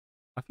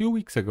A few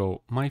weeks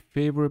ago, my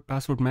favorite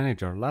password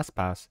manager,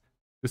 LastPass,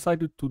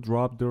 decided to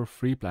drop their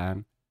free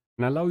plan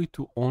and allow you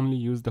to only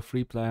use the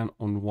free plan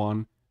on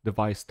one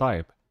device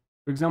type.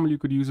 For example, you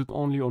could use it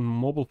only on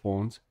mobile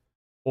phones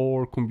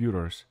or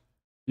computers.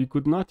 You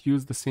could not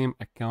use the same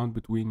account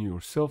between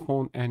your cell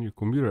phone and your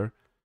computer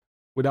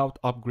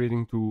without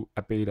upgrading to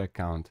a paid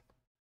account,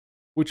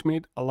 which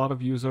made a lot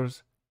of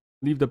users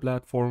leave the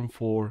platform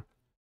for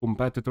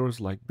competitors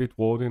like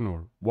Bitwarden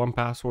or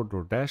 1Password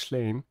or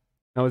Dashlane.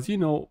 Now, as you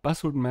know,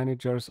 password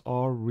managers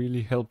are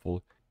really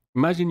helpful.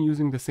 Imagine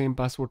using the same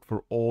password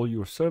for all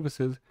your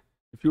services.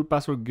 If your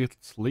password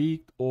gets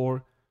leaked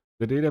or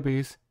the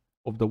database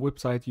of the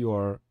website you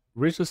are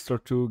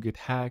registered to get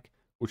hacked,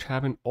 which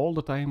happen all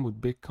the time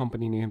with big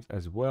company names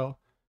as well,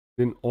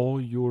 then all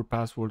your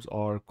passwords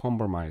are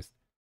compromised.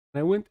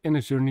 And I went in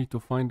a journey to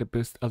find the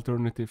best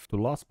alternative to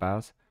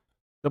LastPass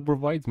that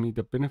provides me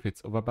the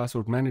benefits of a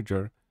password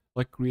manager,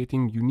 like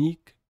creating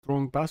unique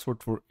strong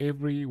password for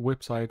every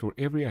website or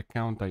every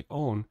account I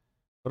own,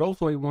 but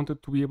also I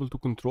wanted to be able to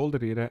control the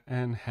data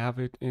and have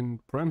it in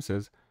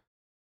premises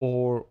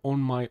or on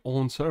my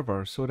own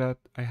server so that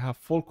I have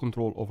full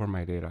control over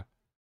my data.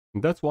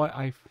 And that's why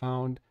I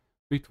found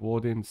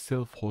Bitwarden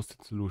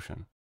self-hosted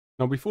solution.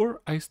 Now,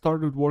 before I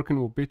started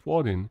working with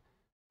Bitwarden,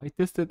 I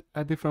tested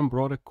a different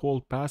product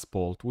called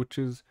Passport, which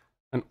is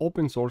an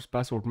open source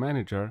password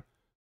manager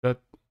that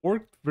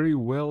worked very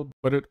well,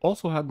 but it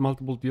also had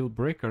multiple deal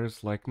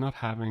breakers like not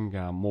having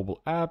a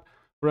mobile app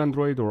for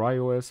Android or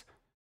iOS.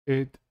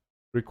 It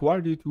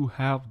required you to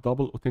have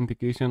double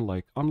authentication,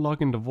 like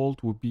unlocking the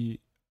vault would be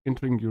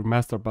entering your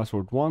master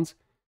password once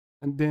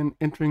and then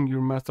entering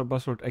your master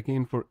password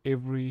again for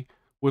every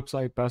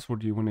website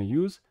password you want to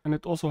use. And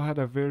it also had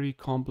a very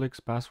complex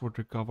password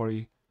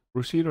recovery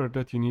procedure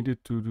that you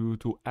needed to do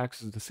to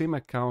access the same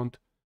account,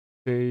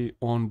 say,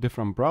 on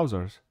different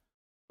browsers.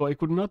 So I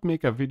could not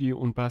make a video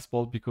on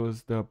Passport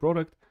because the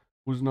product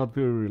was not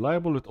very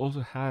reliable. It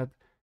also had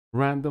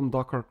random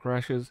Docker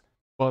crashes,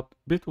 but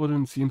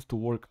Bitwarden seems to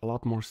work a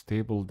lot more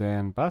stable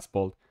than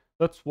Passport.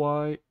 That's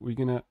why we're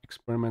gonna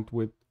experiment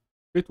with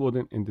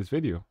Bitwarden in this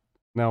video.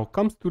 Now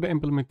comes to the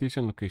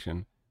implementation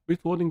location.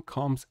 Bitwarden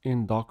comes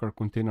in Docker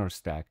container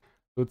stack.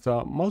 So it's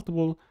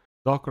multiple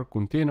Docker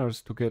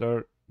containers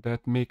together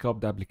that make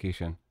up the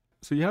application.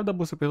 So you have the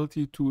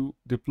possibility to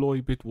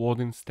deploy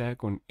Bitwarden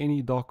stack on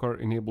any Docker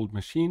enabled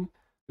machine.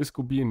 This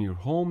could be in your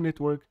home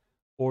network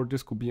or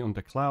this could be on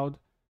the cloud.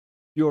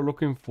 If you are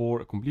looking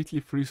for a completely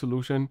free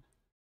solution,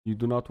 you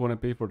do not want to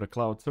pay for the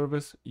cloud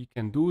service, you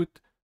can do it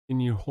in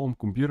your home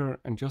computer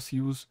and just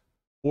use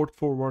port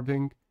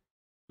forwarding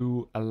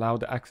to allow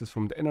the access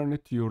from the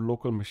internet to your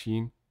local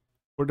machine.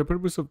 For the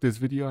purpose of this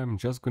video, I'm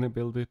just going to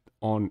build it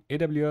on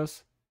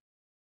AWS.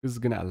 This is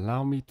going to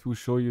allow me to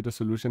show you the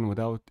solution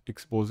without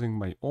exposing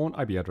my own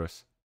IP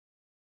address.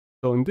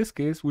 So in this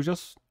case, we're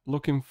just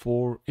looking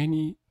for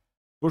any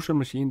virtual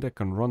machine that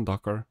can run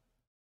Docker.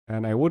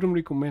 And I wouldn't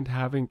recommend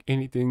having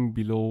anything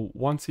below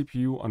 1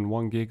 CPU and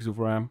 1 gigs of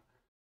RAM.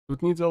 So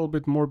it needs a little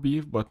bit more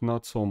beef, but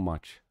not so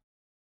much.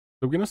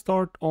 So we're going to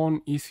start on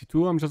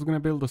EC2. I'm just going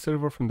to build a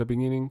server from the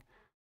beginning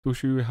to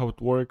show you how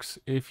it works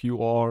if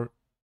you are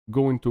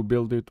going to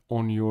build it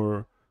on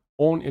your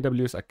own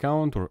AWS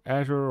account or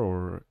Azure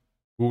or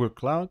Google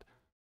Cloud.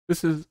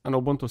 This is an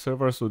Ubuntu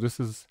server, so this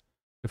is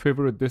the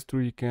favorite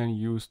distro you can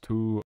use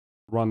to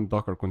run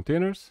Docker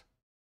containers.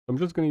 So I'm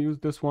just going to use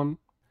this one.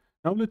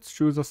 Now let's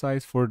choose a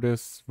size for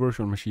this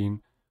virtual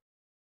machine.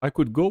 I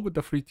could go with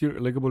the free tier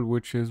eligible,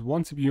 which is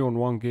 1 CPU and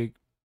 1 gig,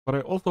 but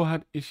I also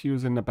had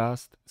issues in the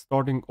past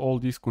starting all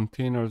these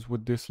containers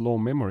with this low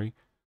memory.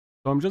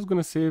 So I'm just going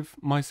to save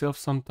myself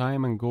some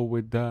time and go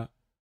with the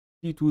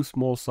T2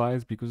 small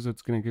size because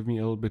it's going to give me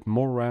a little bit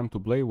more RAM to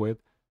play with.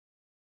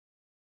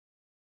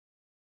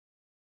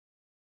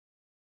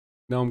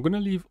 Now I'm going to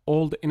leave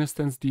all the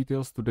instance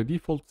details to the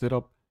default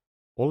setup.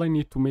 All I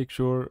need to make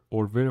sure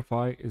or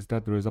verify is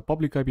that there is a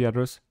public IP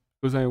address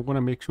because I want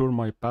to make sure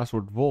my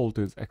password vault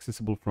is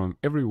accessible from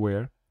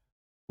everywhere,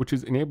 which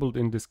is enabled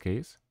in this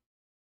case.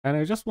 And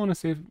I just want to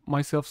save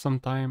myself some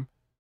time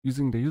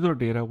using the user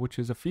data, which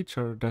is a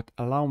feature that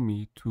allows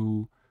me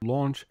to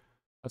launch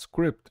a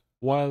script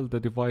while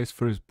the device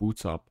first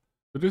boots up.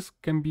 So this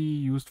can be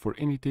used for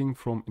anything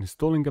from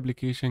installing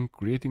application,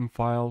 creating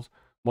files,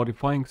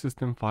 modifying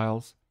system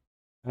files.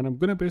 And I'm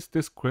going to paste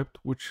this script,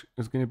 which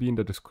is going to be in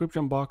the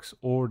description box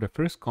or the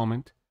first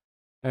comment.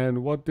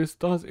 And what this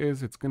does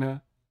is it's going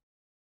to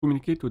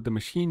communicate with the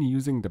machine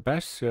using the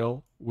bash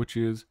shell, which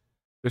is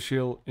the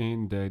shell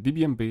in the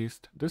Debian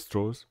based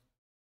distros.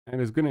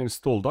 And it's going to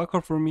install Docker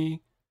for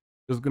me.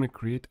 It's going to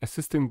create a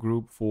system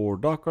group for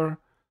Docker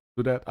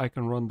so that I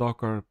can run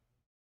Docker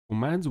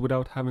commands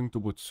without having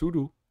to put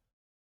sudo.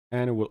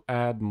 And it will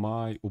add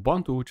my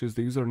Ubuntu, which is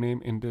the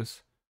username in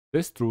this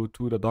distro,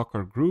 to the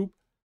Docker group.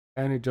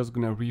 And it's just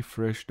gonna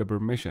refresh the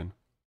permission.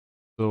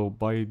 So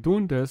by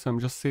doing this, I'm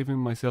just saving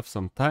myself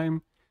some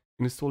time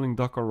installing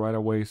Docker right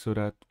away so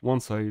that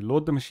once I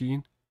load the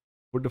machine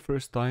for the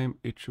first time,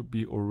 it should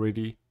be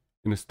already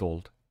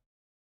installed.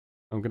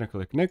 I'm gonna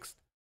click next.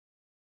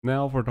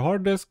 Now for the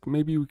hard disk,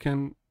 maybe we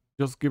can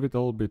just give it a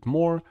little bit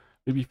more,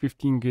 maybe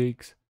 15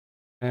 gigs.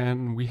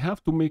 And we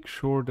have to make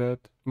sure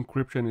that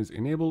encryption is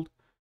enabled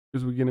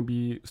because we're going to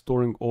be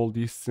storing all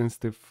these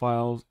sensitive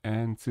files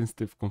and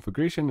sensitive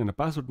configuration in a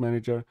password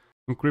manager.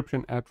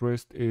 Encryption at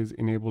rest is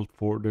enabled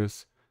for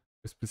this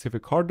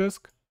specific hard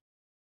disk.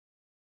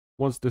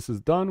 Once this is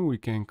done, we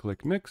can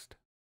click next.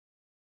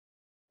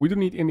 We don't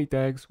need any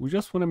tags. We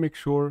just want to make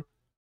sure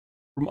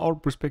from our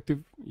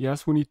perspective,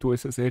 yes, we need to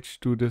SSH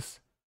to this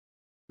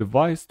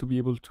device to be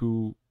able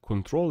to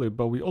control it,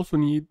 but we also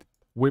need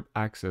web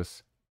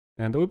access.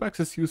 And the web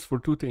access is used for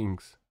two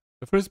things.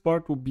 The first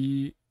part will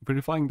be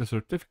verifying the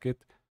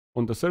certificate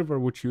on the server,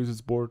 which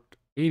uses port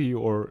 80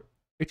 or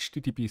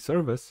HTTP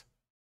service,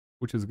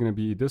 which is going to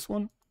be this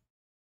one.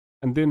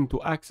 And then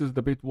to access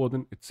the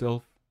Bitwarden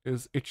itself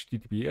is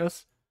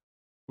HTTPS,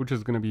 which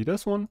is going to be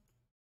this one.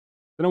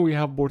 So now we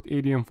have port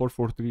 80 and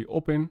 443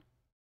 open,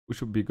 which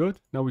should be good.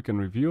 Now we can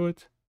review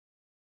it.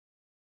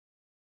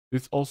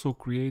 Let's also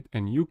create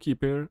a new key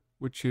pair,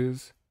 which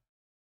is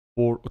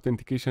for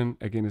authentication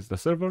against the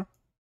server.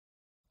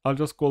 I'll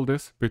just call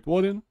this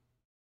Bitwarden,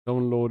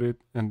 download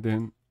it, and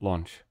then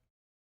launch.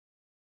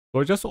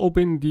 So I just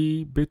opened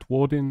the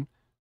Bitwarden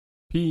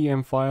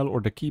PEM file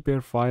or the key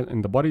pair file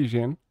in the body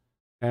gen,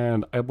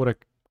 and I put a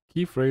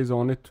key phrase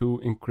on it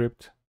to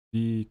encrypt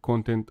the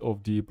content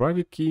of the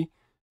private key,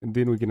 and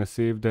then we're gonna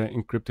save the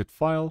encrypted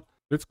file.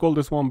 Let's call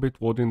this one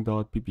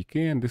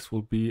bitwarden.ppk, and this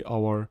will be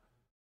our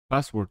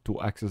password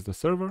to access the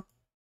server.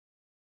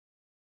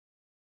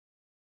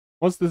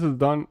 Once this is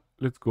done,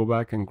 let's go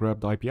back and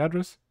grab the IP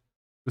address.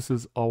 This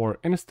is our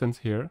instance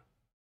here.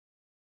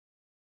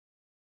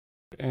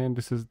 And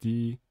this is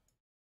the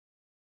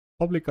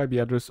public IP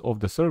address of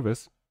the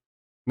service.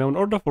 Now, in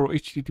order for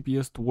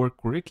HTTPS to work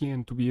correctly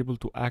and to be able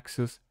to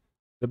access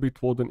the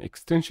Bitwarden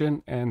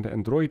extension and the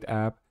Android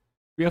app,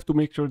 we have to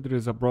make sure there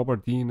is a proper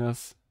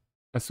DNS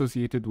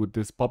associated with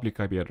this public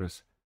IP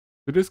address.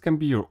 So this can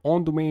be your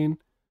own domain.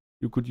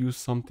 You could use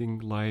something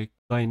like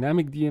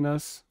dynamic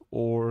DNS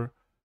or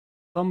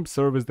some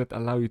service that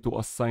allow you to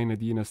assign a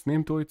DNS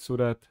name to it so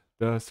that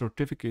the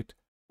certificate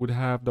would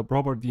have the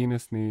proper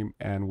DNS name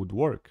and would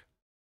work.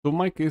 So in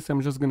my case,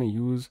 I'm just going to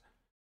use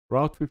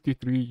Route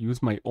 53,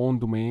 use my own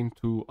domain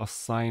to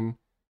assign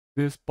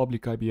this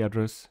public IP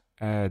address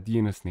a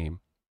DNS name.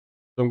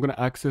 So I'm going to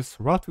access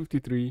Route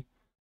 53.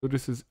 So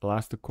this is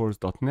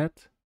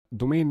elasticourse.net,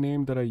 domain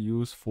name that I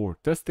use for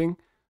testing.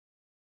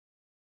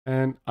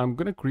 And I'm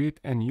going to create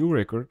a new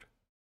record.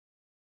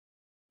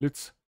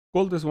 Let's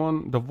call this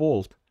one the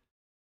vault.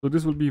 So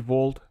this will be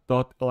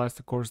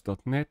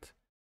vault.elasticourse.net.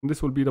 And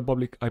this will be the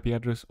public IP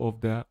address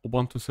of the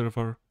Ubuntu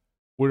server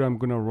where I'm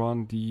going to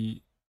run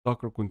the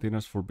Docker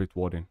containers for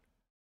Bitwarden.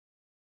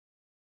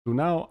 So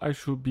now I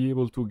should be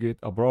able to get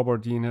a proper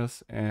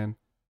DNS and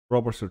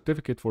proper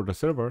certificate for the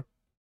server.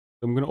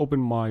 So I'm going to open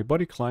my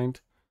body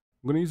client.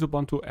 I'm going to use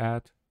Ubuntu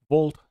at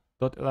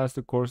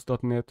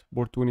vault.elasticourse.net.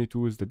 Port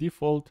 22 is the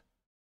default.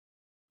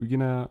 We're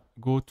going to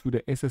go to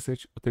the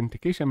SSH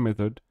authentication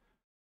method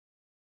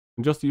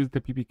and just use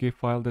the PPK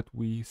file that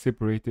we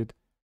separated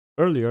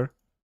earlier.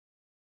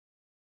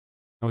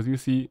 Now, as you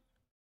see,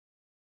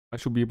 I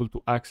should be able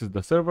to access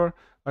the server.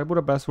 I put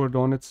a password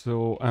on it,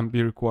 so I'm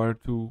be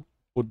required to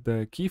put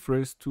the key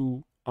phrase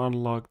to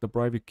unlock the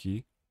private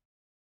key,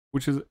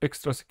 which is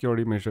extra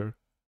security measure.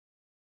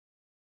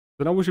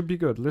 So now we should be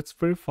good. Let's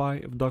verify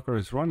if Docker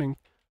is running.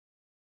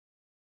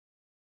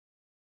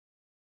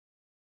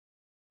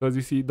 So as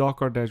you see,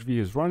 docker-v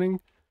is running.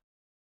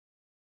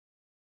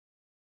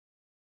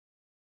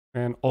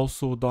 And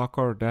also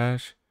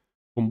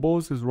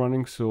docker-compose is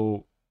running.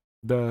 So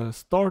the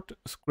start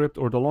script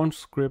or the launch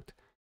script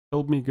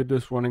helped me get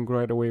this running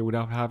right away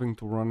without having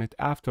to run it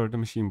after the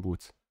machine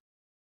boots.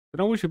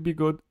 So now we should be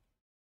good.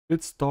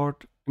 Let's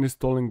start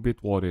installing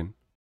Bitwarden.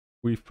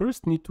 We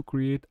first need to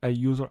create a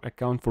user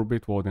account for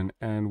Bitwarden,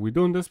 and we're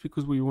doing this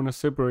because we want to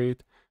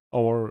separate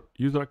our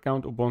user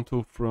account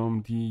Ubuntu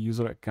from the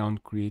user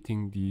account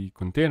creating the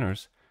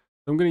containers.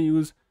 So I'm going to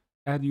use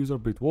add user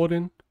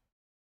Bitwarden,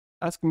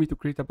 asking me to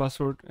create a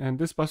password, and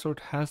this password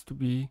has to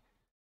be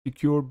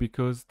secure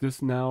because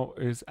this now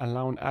is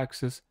allowing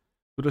access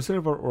to the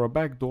server or a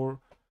backdoor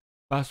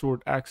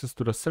password access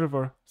to the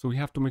server. So we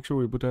have to make sure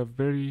we put a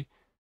very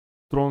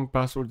strong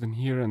password in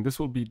here, and this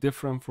will be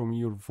different from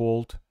your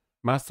Vault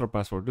master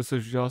password. This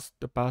is just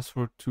the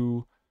password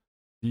to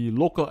the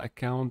local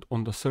account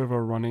on the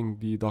server running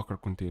the Docker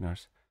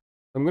containers.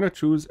 I'm going to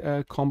choose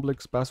a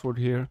complex password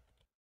here.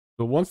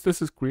 So once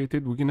this is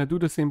created, we're going to do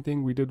the same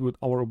thing we did with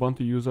our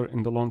Ubuntu user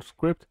in the launch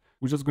script.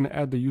 We're just going to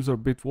add the user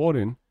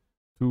Bitwarden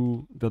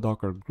to the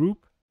Docker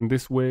group. And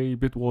this way,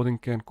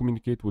 Bitwarden can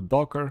communicate with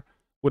Docker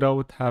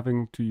without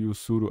having to use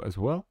sudo as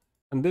well.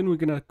 And then we're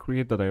going to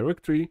create the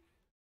directory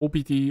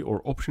opt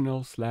or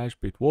optional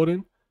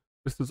 /Bitwarden.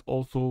 This is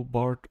also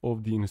part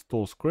of the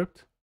install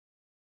script.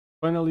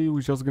 Finally,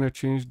 we're just going to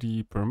change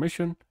the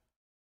permission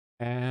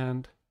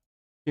and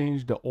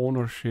change the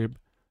ownership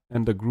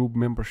and the group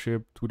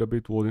membership to the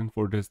Bitwarden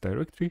for this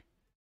directory.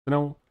 So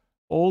now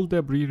all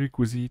the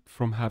prerequisite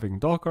from having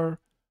Docker,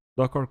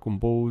 Docker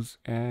compose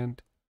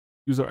and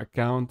user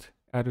account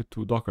added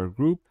to Docker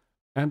group,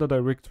 and a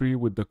directory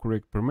with the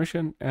correct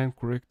permission and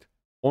correct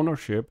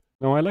ownership.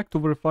 Now I like to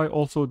verify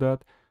also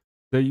that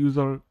the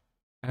user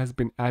has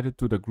been added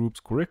to the groups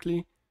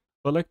correctly.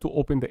 So I like to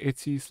open the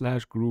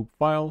etc/group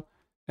file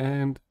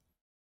and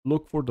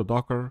look for the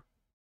Docker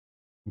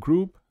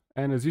group.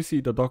 And as you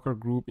see, the Docker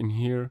group in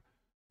here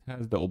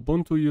has the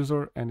Ubuntu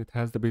user and it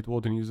has the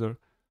Bitwarden user.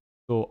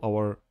 So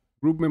our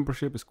group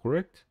membership is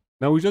correct.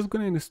 Now we're just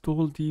going to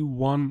install the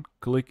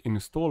one-click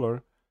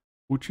installer,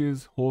 which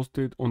is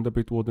hosted on the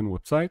Bitwarden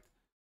website.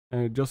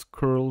 And it just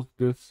curls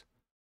this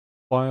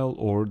file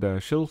or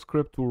the shell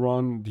script to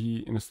run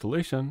the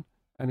installation,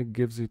 and it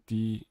gives it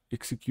the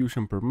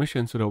execution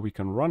permission so that we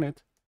can run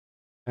it.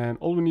 And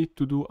all we need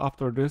to do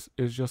after this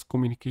is just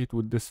communicate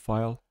with this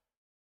file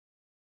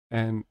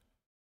and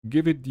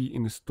give it the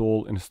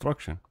install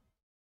instruction.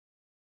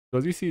 So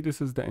as you see,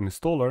 this is the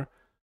installer.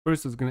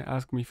 First, it's going to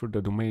ask me for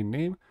the domain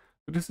name.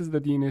 So this is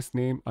the DNS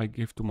name I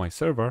give to my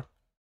server.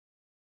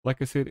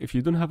 Like I said, if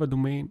you don't have a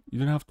domain, you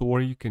don't have to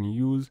worry. You can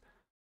use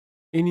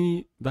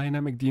any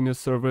dynamic DNS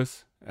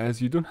service,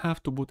 as you don't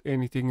have to put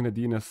anything in the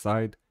DNS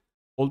side.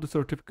 All the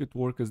certificate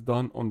work is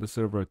done on the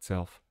server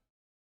itself.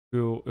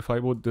 So if I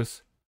put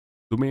this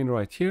domain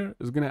right here,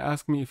 it's going to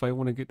ask me if I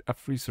want to get a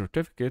free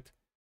certificate,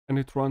 and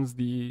it runs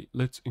the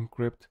Let's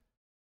Encrypt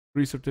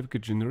free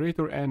certificate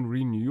generator and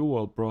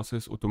renewal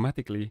process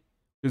automatically.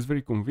 It's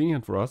very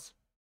convenient for us.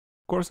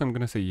 Of course, I'm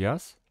going to say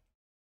yes.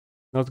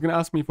 Now it's going to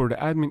ask me for the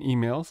admin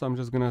email, so I'm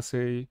just going to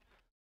say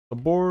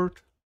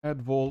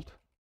support@vault.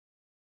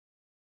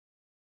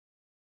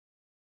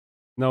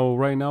 Now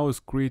right now it's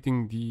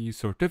creating the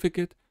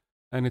certificate,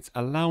 and it's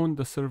allowing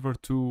the server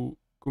to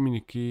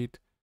communicate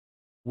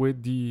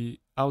with the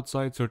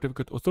outside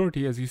certificate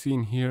authority. As you see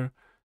in here,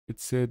 it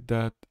said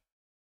that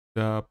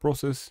the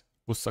process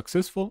was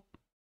successful.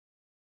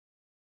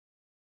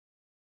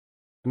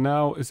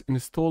 Now it's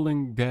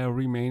installing the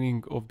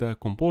remaining of the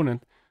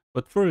component,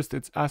 but first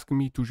it's asking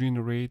me to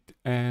generate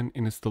an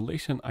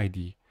installation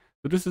ID.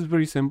 So this is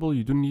very simple.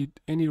 You don't need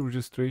any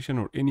registration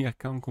or any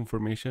account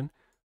confirmation.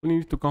 You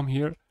need to come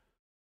here,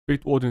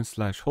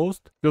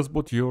 Bitwarden/host, just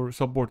put your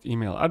support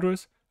email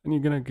address, and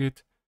you're gonna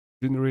get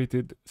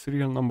generated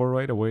serial number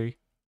right away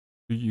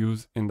to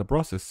use in the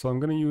process. So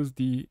I'm gonna use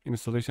the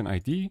installation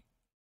ID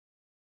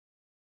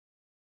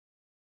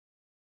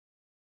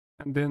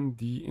and then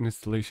the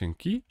installation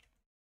key.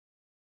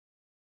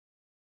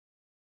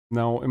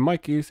 Now in my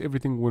case,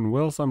 everything went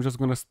well, so I'm just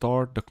gonna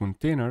start the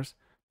containers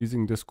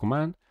using this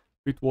command,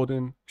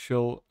 Bitwarden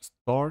shell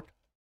start.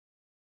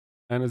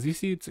 And as you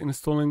see, it's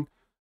installing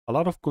a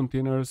lot of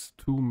containers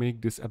to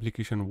make this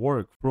application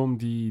work, from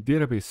the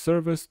database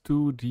service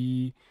to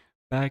the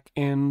back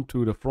end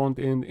to the front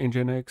end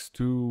Nginx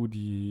to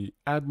the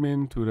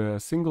admin to the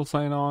single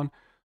sign-on.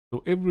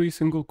 So every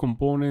single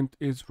component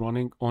is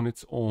running on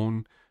its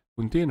own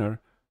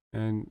container,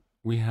 and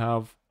we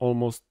have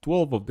almost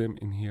 12 of them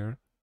in here.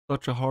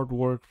 Such a hard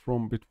work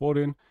from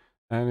Bitwarden,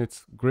 and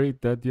it's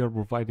great that they are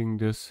providing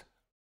this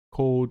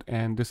code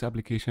and this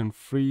application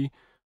free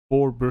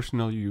for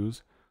personal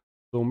use.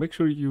 So make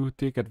sure you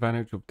take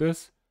advantage of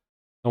this.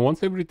 Now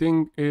once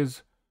everything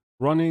is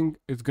running,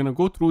 it's gonna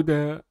go through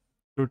the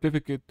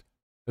certificate.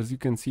 As you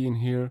can see in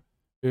here,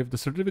 if the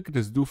certificate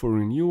is due for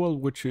renewal,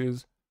 which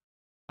is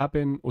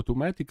happen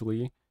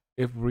automatically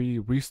every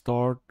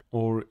restart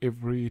or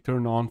every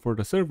turn on for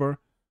the server,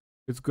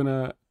 it's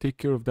gonna take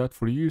care of that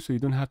for you, so you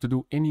don't have to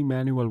do any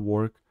manual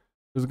work.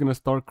 It's gonna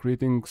start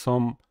creating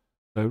some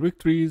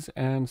directories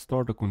and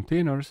start the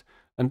containers.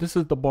 And this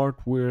is the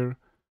part where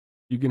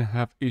you're gonna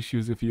have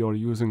issues if you are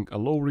using a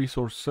low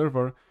resource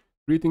server.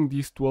 Creating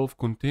these 12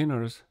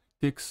 containers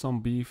takes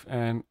some beef,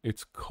 and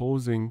it's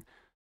causing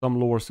some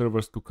lower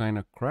servers to kind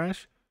of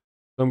crash.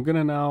 So I'm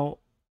gonna now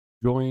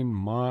join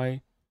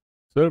my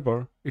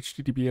server,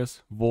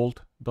 https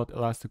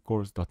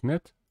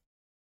vault.elasticourse.net,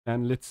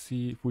 and let's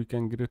see if we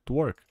can get it to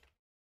work.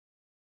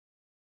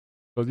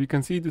 So as you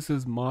can see, this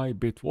is my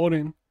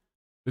Bitwarden.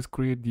 Let's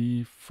create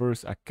the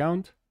first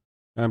account.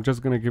 I'm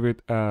just gonna give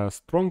it a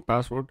strong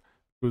password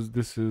because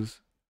this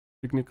is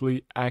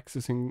technically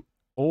accessing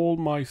all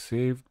my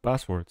saved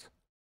passwords.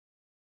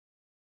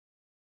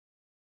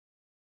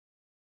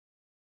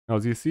 Now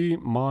as you see,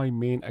 my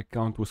main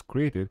account was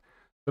created.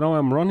 So now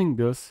I'm running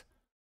this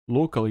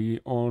locally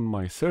on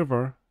my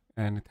server,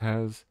 and it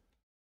has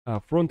a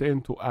front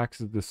end to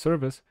access the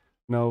service.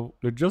 Now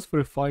let's just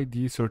verify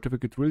the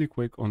certificate really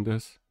quick on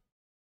this.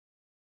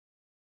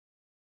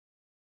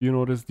 You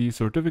notice the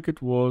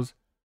certificate was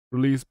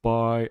released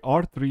by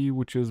R3,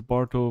 which is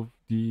part of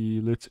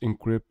the Let's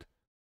Encrypt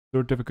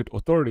certificate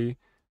authority,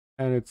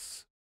 and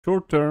it's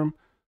short term,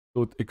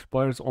 so it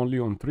expires only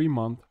on 3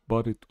 months,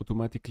 but it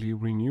automatically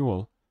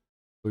renewal,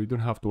 so you don't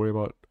have to worry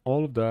about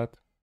all of that.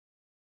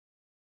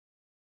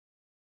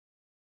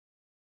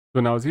 So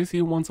now as you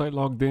see, once I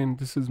logged in,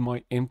 this is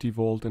my empty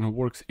vault, and it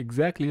works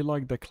exactly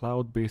like the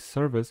cloud-based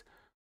service.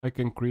 I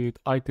can create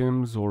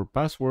items or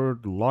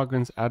password,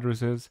 logins,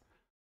 addresses.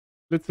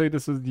 Let's say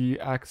this is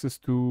the access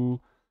to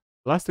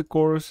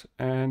ElastiCourse,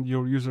 and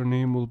your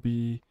username will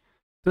be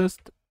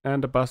test,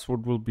 and the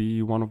password will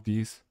be one of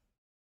these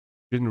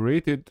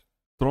generated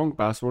strong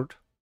password.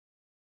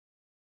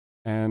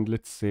 And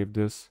let's save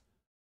this.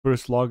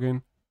 First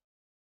login.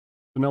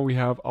 So now we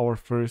have our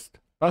first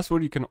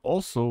password. You can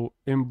also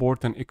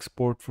import and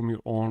export from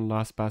your own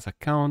LastPass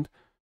account,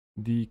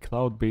 the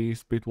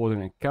cloud-based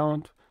Bitwarden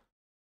account.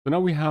 So now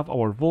we have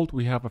our vault.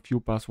 We have a few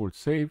passwords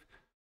saved.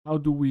 How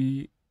do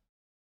we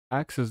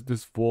access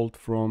this vault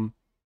from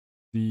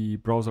the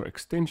browser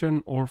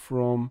extension or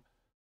from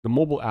the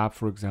mobile app,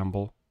 for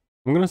example?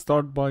 I'm going to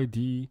start by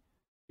the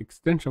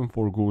extension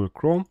for Google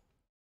Chrome.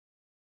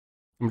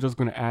 I'm just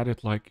going to add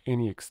it like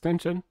any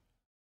extension.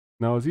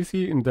 Now, as you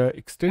see in the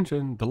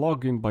extension, the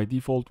login by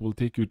default will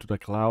take you to the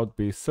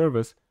cloud-based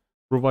service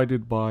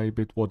provided by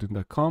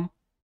bitwarden.com.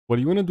 What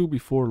you want to do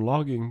before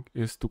logging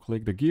is to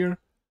click the gear.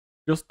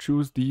 Just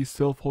choose the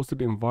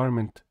self-hosted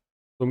environment.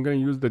 So I'm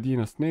going to use the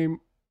DNS name,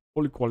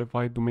 fully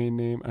qualified domain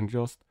name, and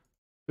just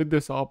set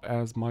this up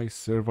as my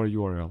server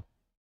URL.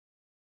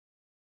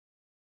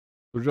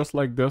 So just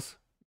like this,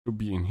 it should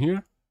be in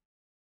here.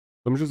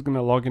 So I'm just going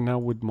to log in now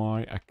with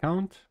my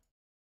account.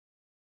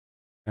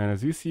 And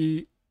as you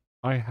see,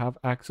 I have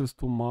access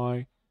to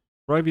my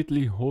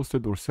privately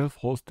hosted or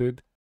self-hosted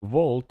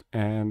vault,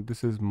 and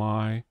this is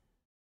my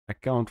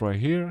account right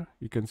here.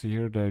 You can see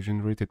here the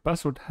generated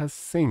password has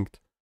synced,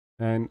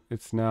 and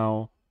it's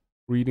now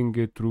reading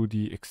it through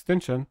the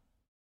extension.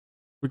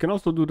 We can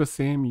also do the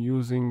same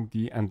using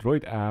the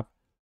Android app.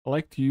 I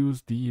like to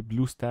use the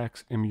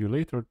BlueStacks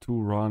emulator to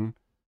run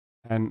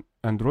an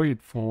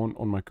Android phone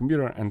on my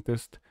computer and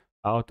test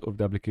out if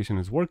the application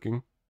is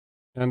working.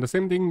 And the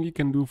same thing you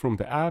can do from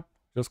the app.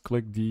 Just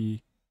click the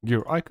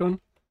gear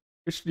icon,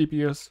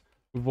 https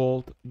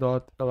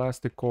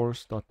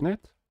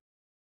vault.elasticourse.net.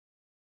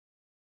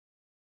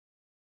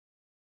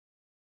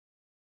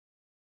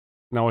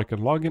 Now I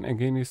can log in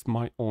against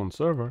my own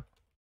server.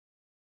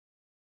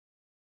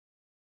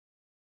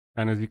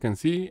 And as you can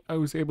see, I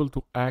was able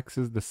to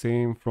access the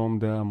same from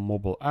the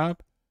mobile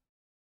app.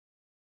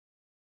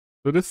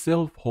 So this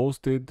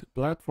self-hosted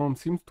platform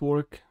seems to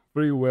work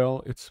very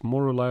well. It's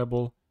more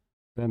reliable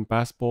than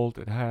Passbolt.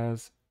 It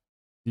has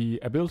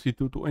the ability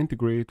to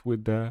integrate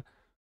with the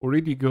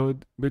already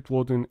good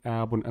Bitwarden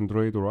app on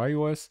Android or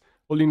iOS.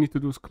 All you need to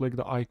do is click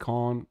the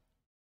icon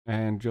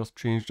and just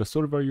change the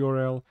server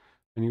URL,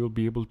 and you'll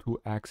be able to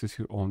access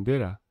your own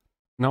data.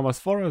 Now, as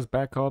far as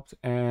backups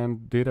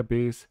and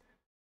database,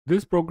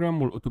 this program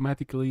will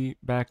automatically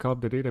back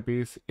up the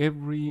database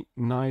every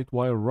night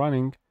while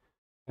running,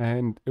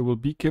 and it will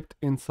be kept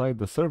inside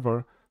the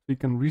server so you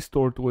can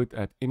restore to it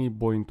at any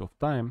point of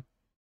time.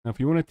 Now, if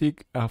you want to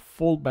take a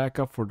full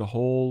backup for the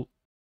whole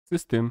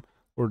system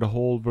or the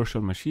whole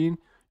virtual machine,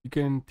 you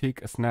can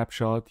take a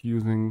snapshot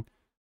using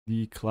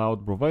the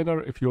cloud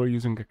provider. If you are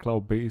using a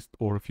cloud-based,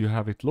 or if you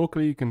have it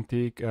locally, you can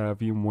take a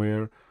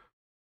VMware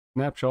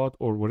snapshot,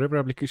 or whatever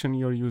application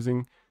you're using.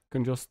 You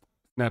can just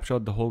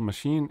snapshot the whole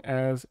machine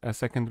as a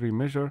secondary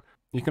measure.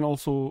 You can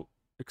also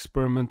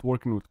experiment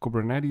working with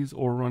Kubernetes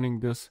or running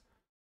this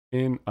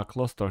in a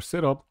cluster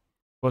setup,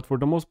 but for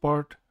the most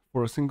part,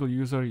 for a single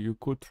user, you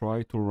could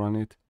try to run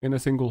it in a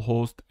single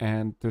host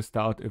and test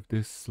out if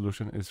this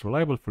solution is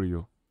reliable for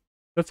you.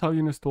 That's how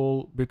you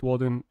install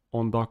Bitwarden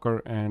on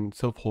Docker and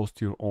self-host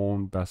your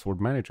own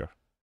password manager.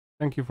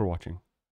 Thank you for watching.